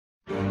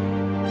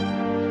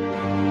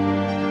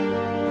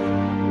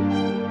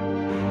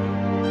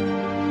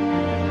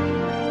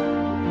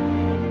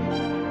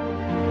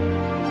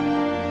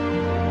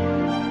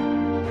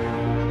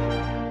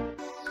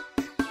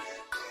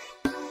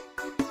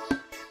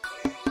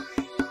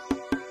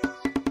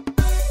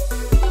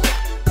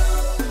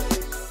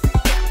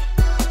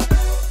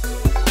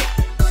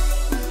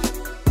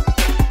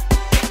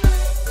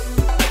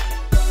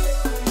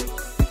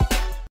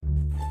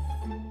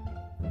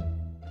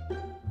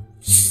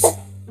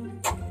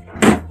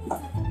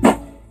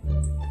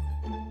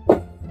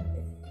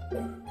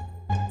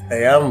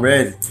Hey, I'm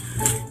ready.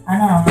 I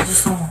know. I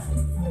just want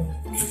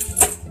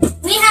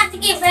We have to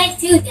get ready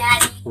too,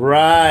 Daddy.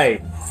 Right.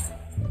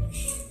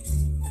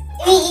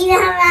 We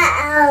even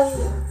have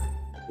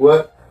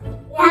What?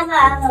 we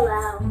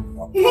have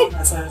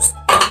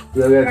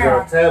We got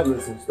our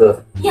tablets and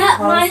stuff. Yeah,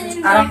 mine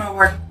is I don't know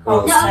where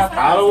Cole's tablet.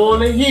 I don't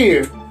want to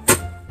hear.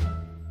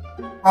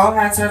 Cole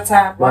has her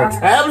tablet. My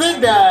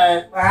tablet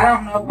died. Well, I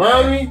don't know.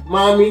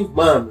 Mommy.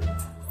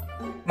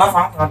 My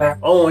phone's on there. I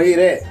don't want to hear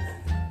that.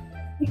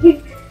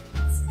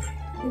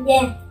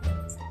 Yeah.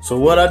 So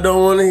what I don't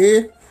want to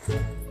hear?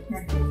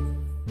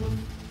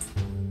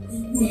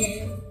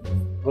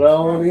 What I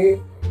don't want to hear?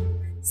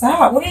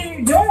 Stop. What are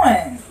you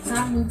doing?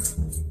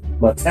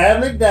 My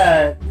tablet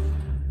died.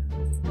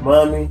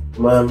 Mommy.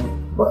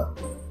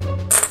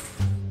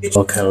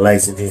 What kind of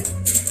lights in here?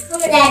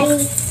 Come on,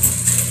 Daddy.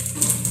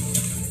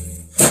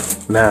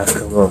 Nah,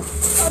 come on.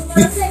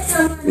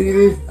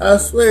 I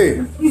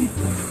swear.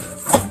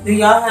 Do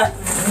y'all have?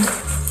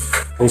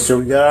 Make sure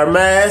we got our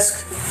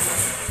mask.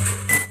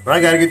 I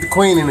gotta get the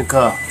queen in the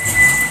car.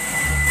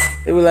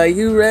 They were like,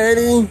 you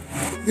ready?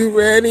 You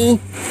ready?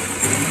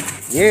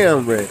 Yeah,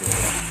 I'm ready.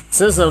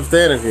 Since I'm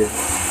standing here,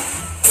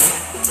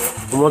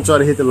 I want y'all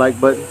to hit the like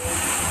button,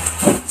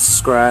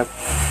 subscribe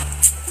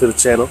to the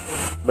channel,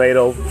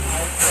 Madeover.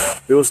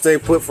 We will stay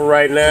put for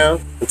right now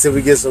until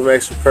we get some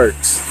extra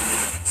perks.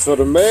 So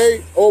the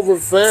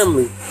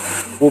Madeoverfamily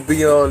will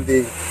be on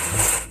the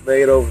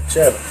Madeover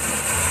channel.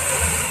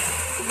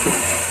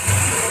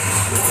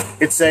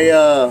 It's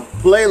a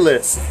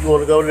playlist. You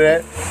want to go to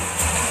that?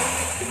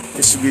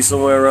 It should be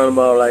somewhere around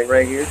about like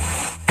right here.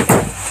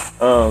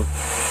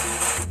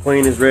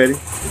 Queen is ready.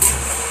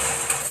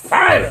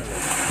 Finally.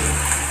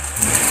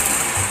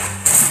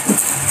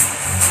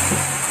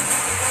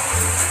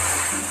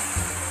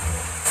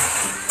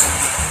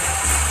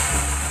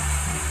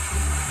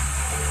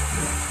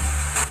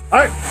 All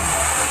right.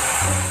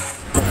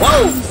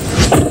 Whoa.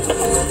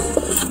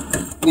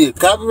 Need a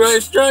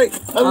copyright strike?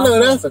 I know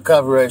that's a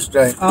copyright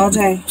strike. All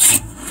day.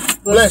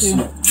 Bless you.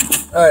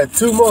 All right,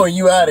 2 more and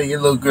you out of here,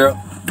 little girl.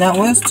 That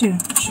was 2.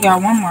 She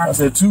got 1 more. I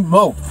said 2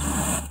 more.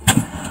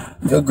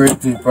 Your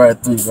great people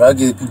probably 3, but I'll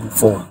give people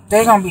 4.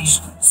 They're gonna be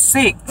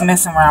sick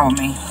messing around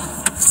with me.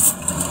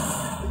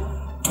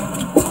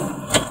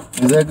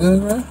 Is that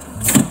good, right?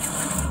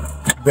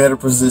 Better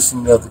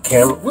positioning of the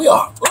camera. We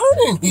are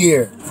learning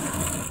here.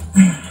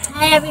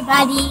 Hi,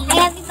 everybody.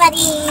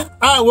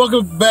 All right,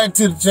 welcome back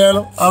to the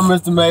channel. I'm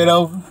Mr.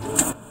 Madeover.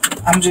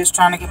 I'm just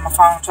trying to get my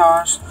phone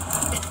charged.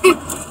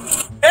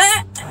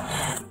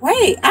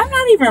 Wait, I'm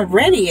not even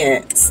ready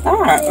yet.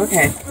 Stop.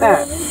 Okay,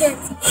 stop.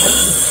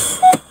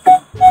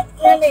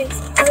 Turn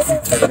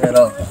it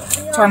off.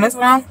 Turn this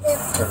one on?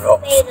 Turn it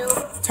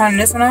off. Turn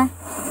this one on?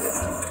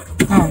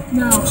 Oh.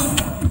 No.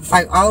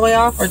 Like all the way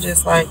off or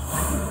just like...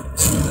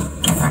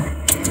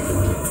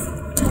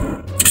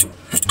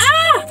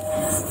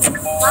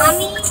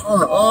 Mommy?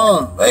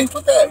 Hey,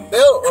 put that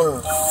belt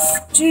on.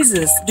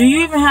 Jesus, do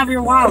you even have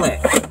your wallet?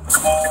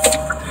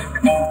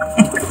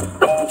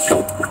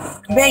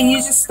 Ben, you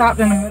just stopped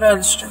in the middle of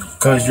the street.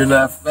 Because you're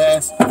not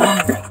fast. Oh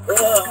my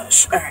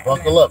gosh. All right.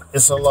 Buckle up.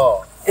 It's a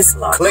law. It's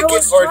locked. Click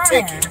it or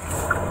tick it.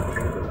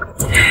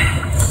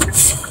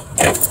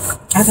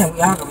 I think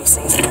we all gonna be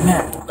seeing in a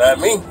minute. Not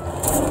me.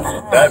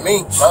 Not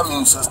me. My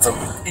immune system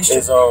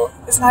is on.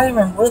 It's not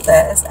even with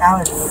that. It's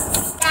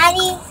allergies.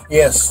 Daddy?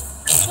 Yes.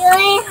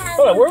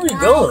 Hold on, where are we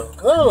going?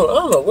 I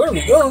don't know. Where are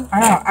we going? I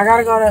know. I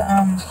gotta go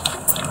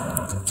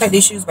to take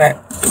these shoes back.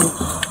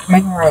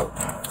 Making road.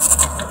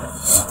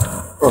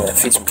 Oh, that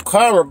fits some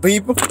karma,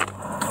 people.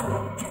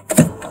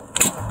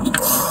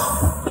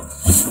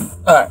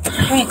 Alright. I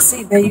can't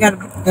see, but you got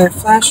the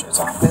flashers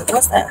on.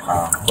 What's that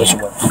called? Which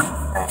one?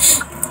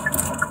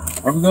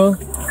 Where we going?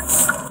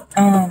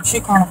 Shoe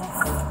carnival.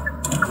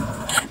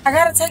 I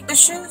gotta take the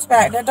shoes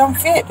back. That don't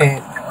fit,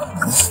 babe.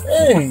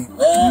 Hey,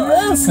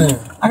 man, listen.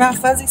 I got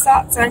fuzzy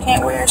socks and I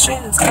can't wear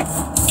shoes. Stop.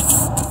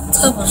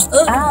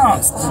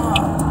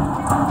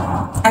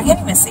 I can't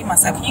even see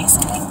myself. Can you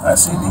see me? I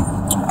see me.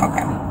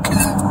 Okay.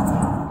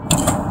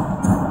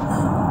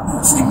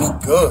 See me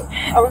good.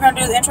 Are we gonna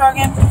do the intro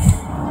again?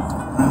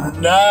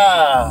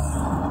 Nah.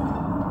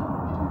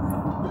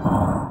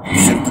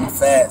 Shifting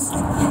fast.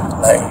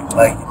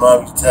 Like your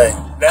mom used to tell you.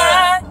 Nah.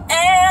 I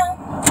am.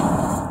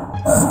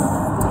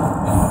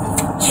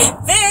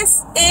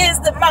 This is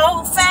the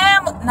Mo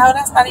family. No,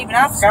 that's not even.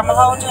 I forgot my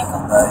whole jingle.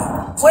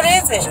 What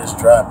is it? Just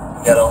drop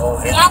it. You got a whole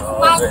intro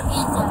already.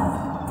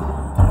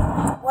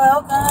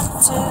 Welcome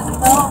to the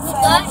Mo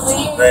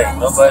family. Man,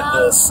 nobody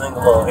does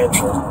single-on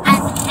intro.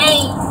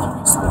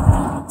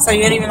 So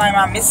you didn't even like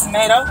my Mrs.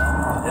 Madeover?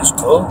 It's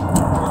cool.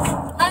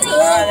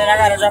 Then I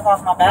gotta drop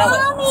off my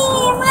ballot.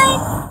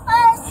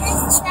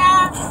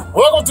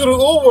 Welcome to the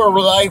Uber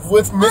life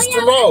with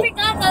Mr. Mo. I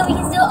forgot that we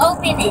can still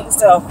open it. It's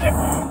still open.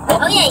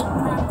 Oh, yeah.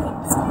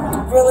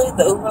 Really?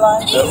 The Uber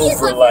life? The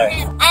Uber life.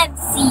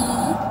 MC.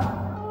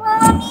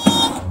 Mommy.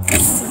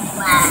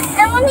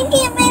 I want to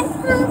get my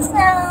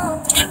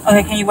puzzle.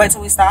 Okay, can you wait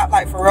till we stop?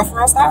 Like for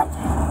real stop?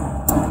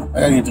 I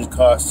gotta get this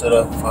car set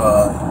up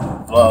for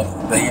vlog.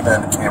 But you're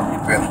not in the camera. You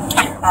barely in the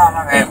camera. Oh,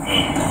 my bad.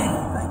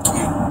 Thank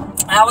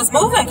you. I was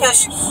moving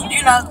because,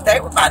 you know, they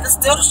were about to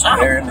steal the show.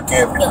 They're in the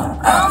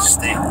camera.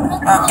 Still.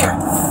 Okay.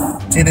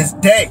 To this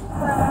day,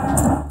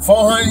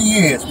 400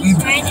 years, we.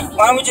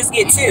 Why don't we just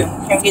get two?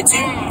 Can we get two?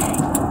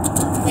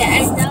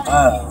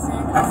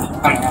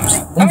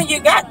 I mean, you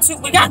got two.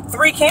 We got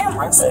 3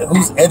 cameras.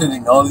 Who's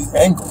editing all these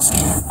angles?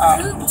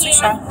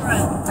 Tisha,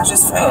 I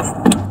just felt.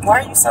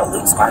 Why are you so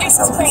loose? Why are you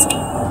so loose?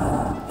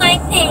 My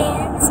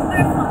pants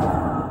are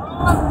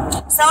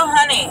So,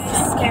 honey,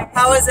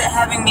 how is it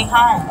having me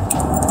home?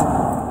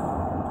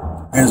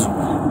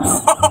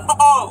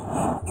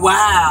 Oh,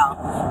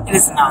 wow. It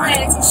is not.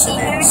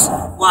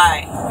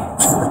 Why?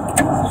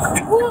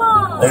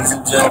 Whoa. Ladies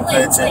and gentlemen,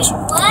 pay attention.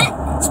 What?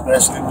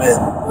 Especially men.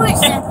 Where's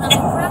that coming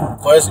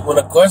from? When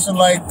a question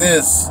like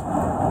this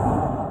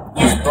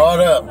is brought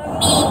up,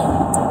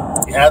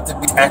 you have to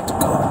be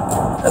tactical.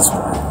 That's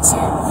what it is.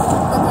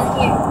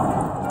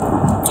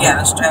 Yeah,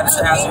 the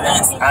strategize your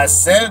answer. I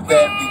said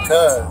that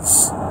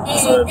because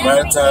so that by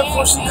the time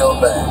before she go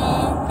back,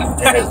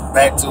 and it's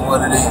back to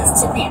what it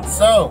is.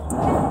 So,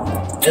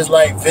 it's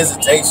like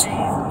visitation.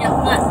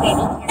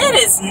 It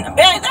is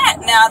that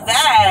now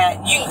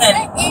that you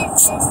can.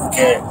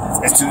 Okay,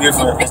 it's two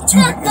different. It's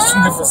two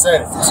different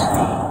settings.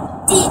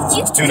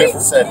 It's 2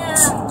 different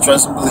settings.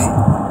 Trust and believe.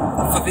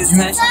 For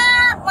visitation.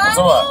 What's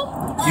up?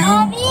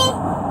 Mommy,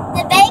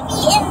 the baby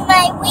in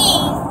my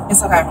wing.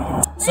 It's okay.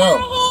 So,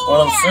 what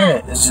I'm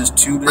saying is just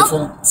 2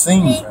 different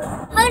scenes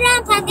right Hold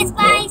on, pumpkin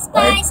spice.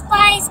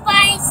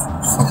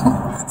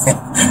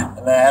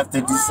 and I have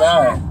to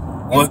decide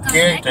what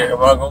character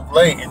am I going to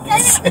play in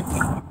this scene.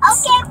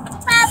 Okay,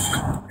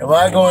 Pop. Am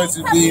I going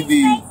to be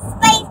the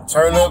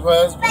turn up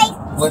husband?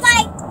 Which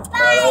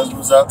my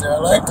husband's out there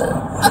like that.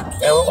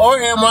 Or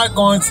am I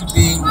going to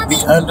be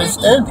the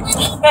understanding?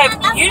 Babe,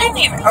 you didn't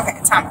even. Okay,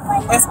 time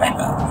out. Let's back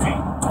up.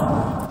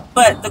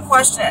 But the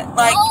question,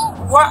 like,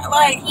 what,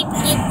 like.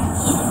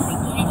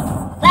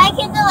 But I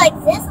can do like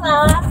this,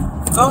 Mom.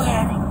 Go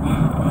ahead.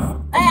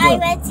 I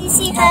went to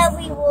see how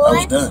we I was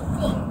would. done.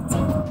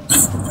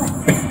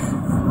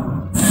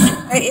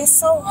 Hey, it's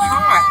so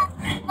hot.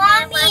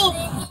 Mommy,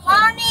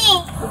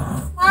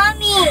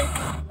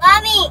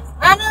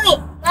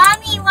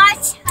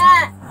 watch her.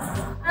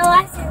 I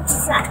watch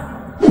inside.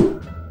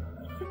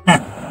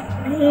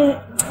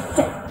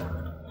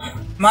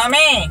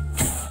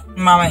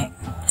 Mommy.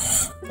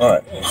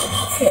 Alright.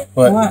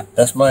 But What?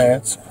 that's my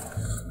answer.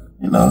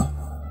 You know,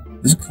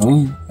 it's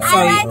clean.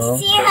 I want to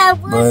see her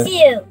with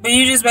you. But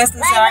you just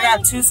basically said I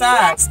got 2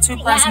 sides, 2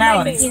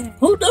 personalities.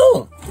 Who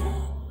don't?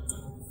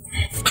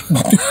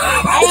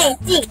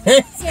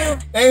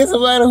 Ain't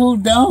somebody who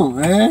don't,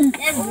 man.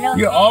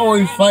 You're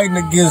always fighting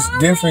against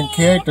different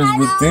characters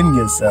within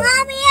yourself.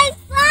 Mommy, I'm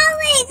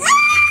falling.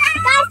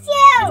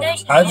 Got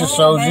you. I just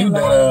showed you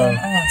that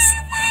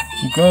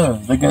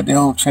because they got their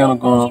own channel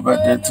going on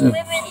back there too.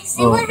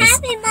 See what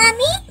happened,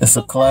 Mommy? It's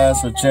a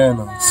class of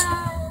channels.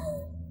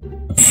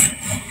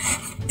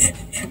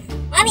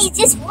 Mommy, it's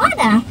just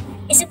water.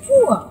 It's a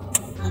pool.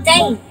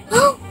 Dang.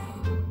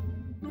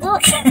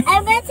 Look,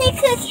 I bet they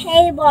could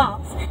cave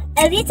off.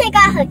 At least I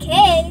got her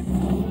cave.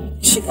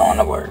 She going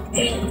to work.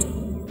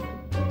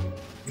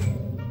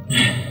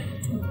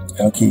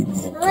 I'll keep me.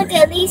 Look,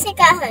 at least I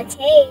got her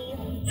cave.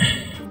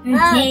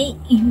 Her cave?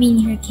 You mean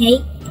her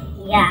cave?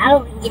 Yeah, I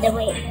don't get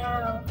away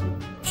now.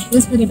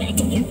 Let's put it back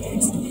in there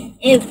first.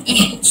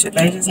 Should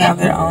they just have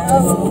their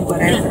own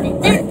whatever?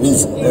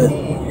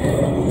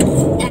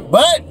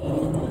 But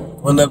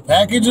when the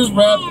package is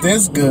wrapped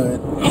this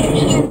good,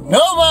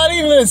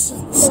 nobody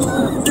listens.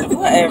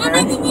 Whatever.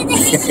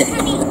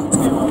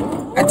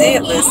 I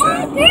did listen.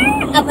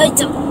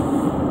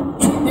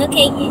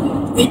 Okay,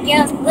 the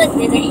girls, look,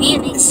 there's a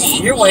hammock.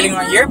 You're waiting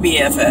on your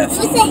BFF.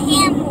 What's a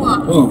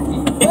hammock? Who?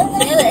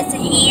 It's a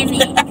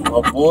hammock. My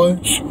boy?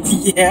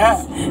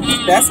 Yeah,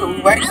 that's what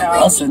we waiting I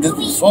on. said this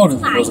before this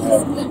was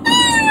happening.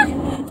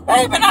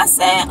 Babe, and I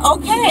said,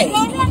 okay.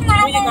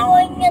 Where you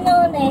going?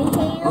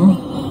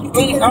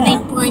 Where you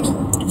going?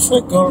 You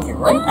said go to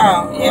right?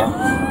 Oh, yeah.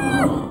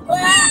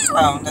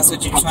 Oh, that's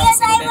what you were trying to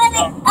say.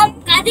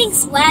 I think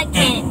Swag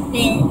can't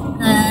fit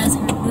because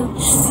her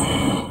boots.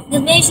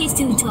 Because maybe she's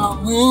too tall.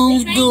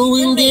 Who's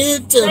going to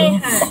get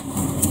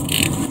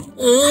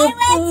I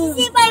went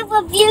to see my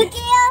review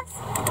girls.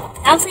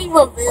 I'll see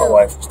review. My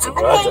wife is too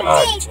high. I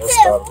just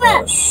stopped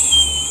her.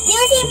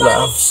 She's like,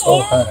 I'm so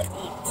high.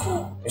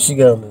 And she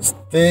got on this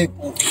thick.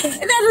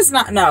 That is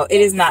not, no,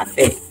 it is not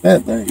thick.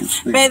 That thing is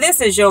thick. Man,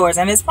 this is yours,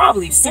 and it's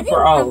probably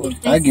super old.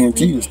 I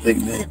guarantee you it's thick,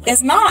 man.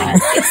 It's not.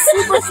 It's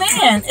super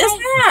thin. It's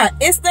not.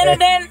 It's thinner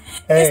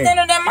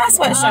than my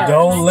sweatshirt.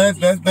 Don't let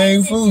that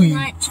thing fool you.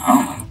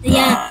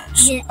 Yeah.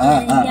 I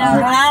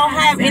don't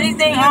have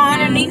anything on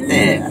underneath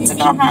it. I took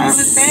off my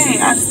other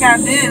thing. I just got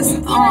this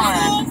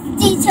on.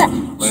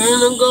 When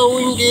I'm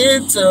going to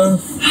get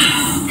tough.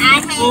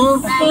 I can't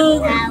move, Mommy.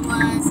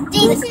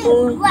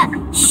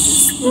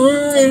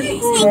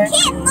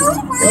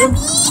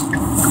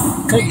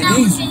 Take it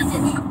easy.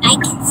 I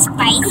can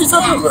spice What's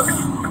up?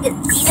 You know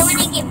when I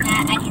get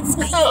mad, I can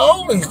speak. I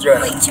always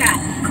drive. Wait,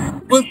 try.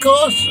 With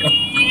caution.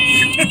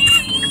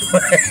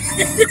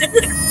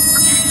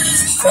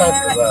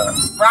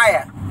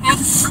 Raya,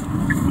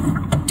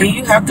 do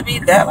you have to be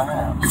that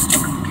loud?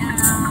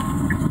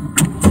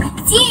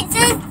 See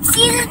the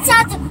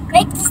sound to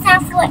make the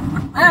sound for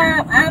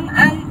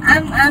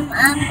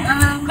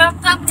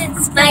pumpkin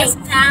spice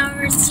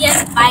powers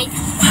just spice.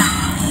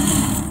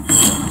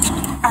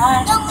 I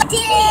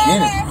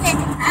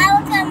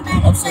will come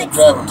back. I'm still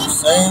driving the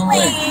same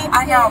way.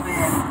 I know,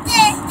 man.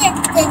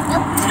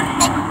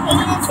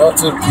 Talk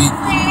to the people.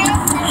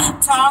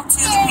 Talk to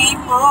the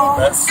people.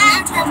 That's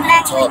I'll come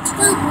back talk to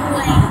them.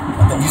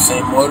 I think you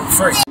say more than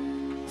free.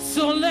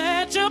 So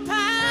let your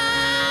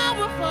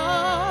power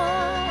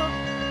fall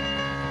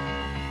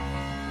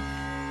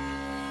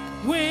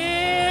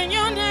when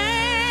your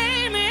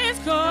name is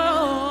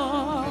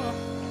called.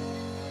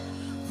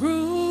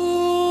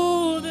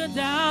 Prove the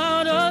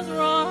doubters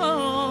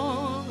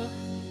wrong,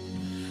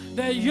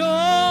 that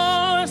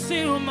you're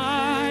still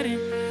mighty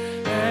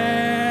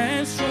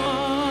and strong.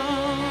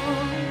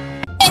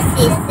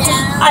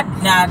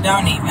 Nah,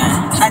 don't even.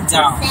 I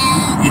don't.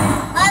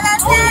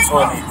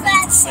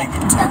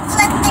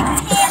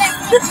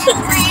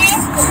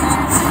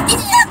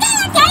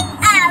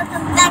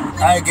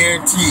 I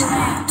guarantee you,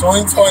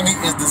 2020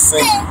 is the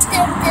same.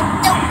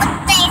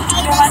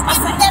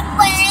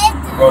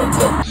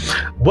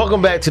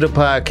 Welcome back to the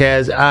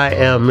podcast. I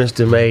am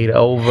Mr.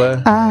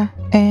 Madeover. I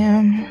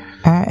am.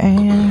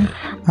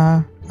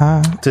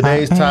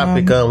 Today's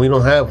topic, we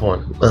don't have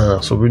one,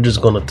 so we're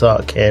just gonna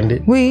talk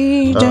candid.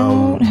 We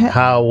don't have.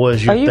 How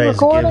was your Are you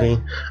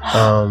Thanksgiving?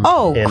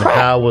 Oh, and crap.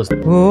 how was?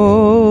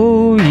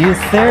 Oh, you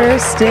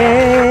thirsty?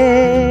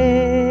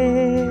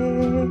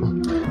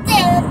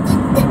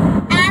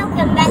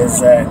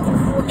 Exactly.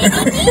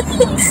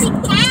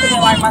 You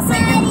like my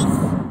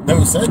singing?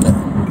 Never said that.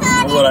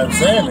 What I'm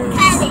saying is,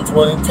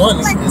 2020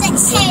 is the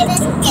same.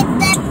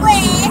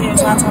 You're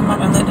talking about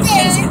the little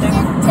things you do.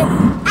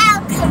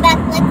 I'll come back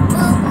like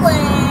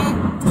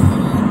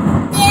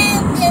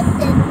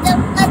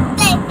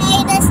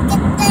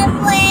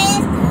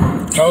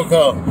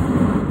Coco,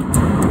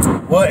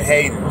 what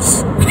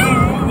haters?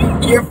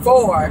 You're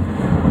 4.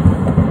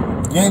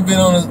 You ain't been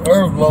on this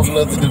earth long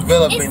enough to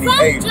develop It's any from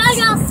haters.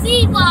 JoJo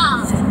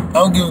Seawall. I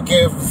don't give a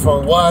care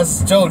from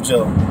Wise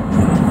JoJo.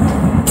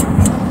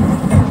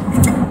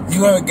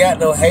 You haven't got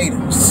no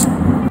haters.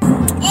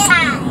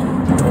 Hi.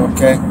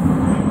 Okay?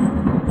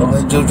 Don't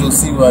let JoJo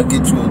see where I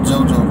get you a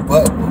JoJo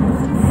butt whoop.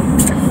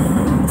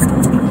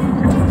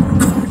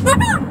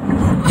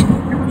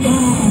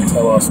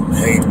 Tell us some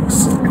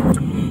haters.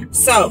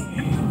 So,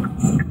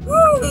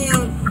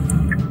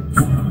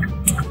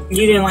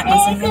 you didn't like my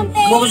singing?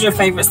 What was your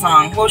favorite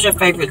song? What was your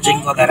favorite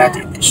jingle that I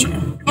did this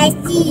year? I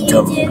see you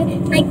do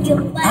like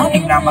you I don't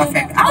even know my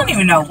favorite. I don't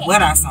even know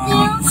what I sang.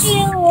 Don't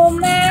you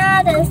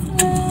matter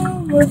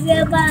with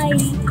your body.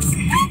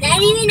 I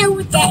don't even know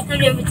what that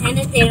could have pretend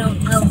that they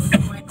don't know.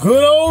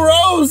 Good old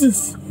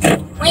roses.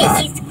 Wait,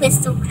 it's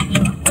crystal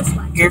clear. This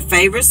one. Your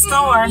favorite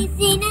store?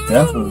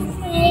 Definitely.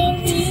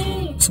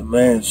 It's a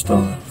man's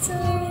story.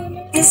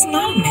 It's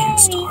not a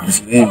man's store.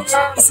 Yes, it is.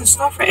 It's a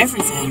store for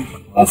everything.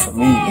 Well, for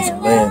me, it's a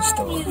man's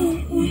story.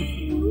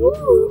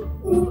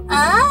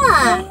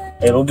 Ah.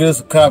 Hey, don't get us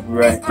a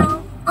copyright.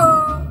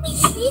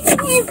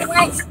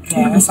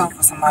 Yeah, that's all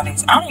for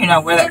somebody's. I don't even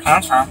know where that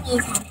comes from.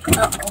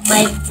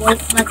 My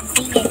voice must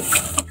sing it.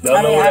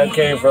 Y'all know where that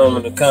came from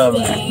in the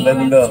comments. Let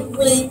me know.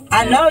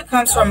 I know it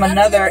comes from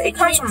another. It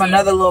comes from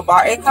another little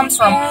bar. It comes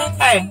from.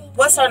 Hey,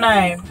 what's her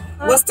name?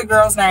 What's the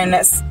girl's name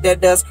that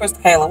does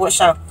Krista Kayla? What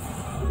show?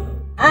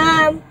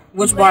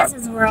 Which bar?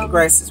 Grace's World.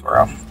 Grace's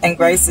World. And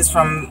Grace is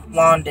from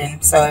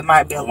London, so it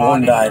might be a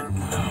London. I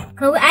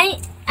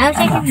was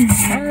thinking.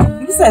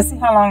 You said, see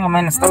how long I'm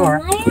in the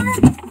store.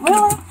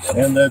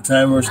 Really? And that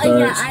timer Oh,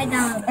 yeah, starts. I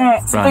know.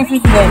 Alright, so think we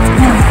can go.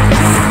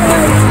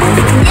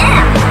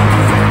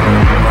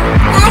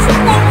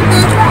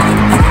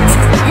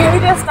 Yeah. We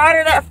just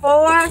started at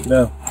 4.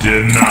 No.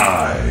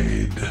 Denied.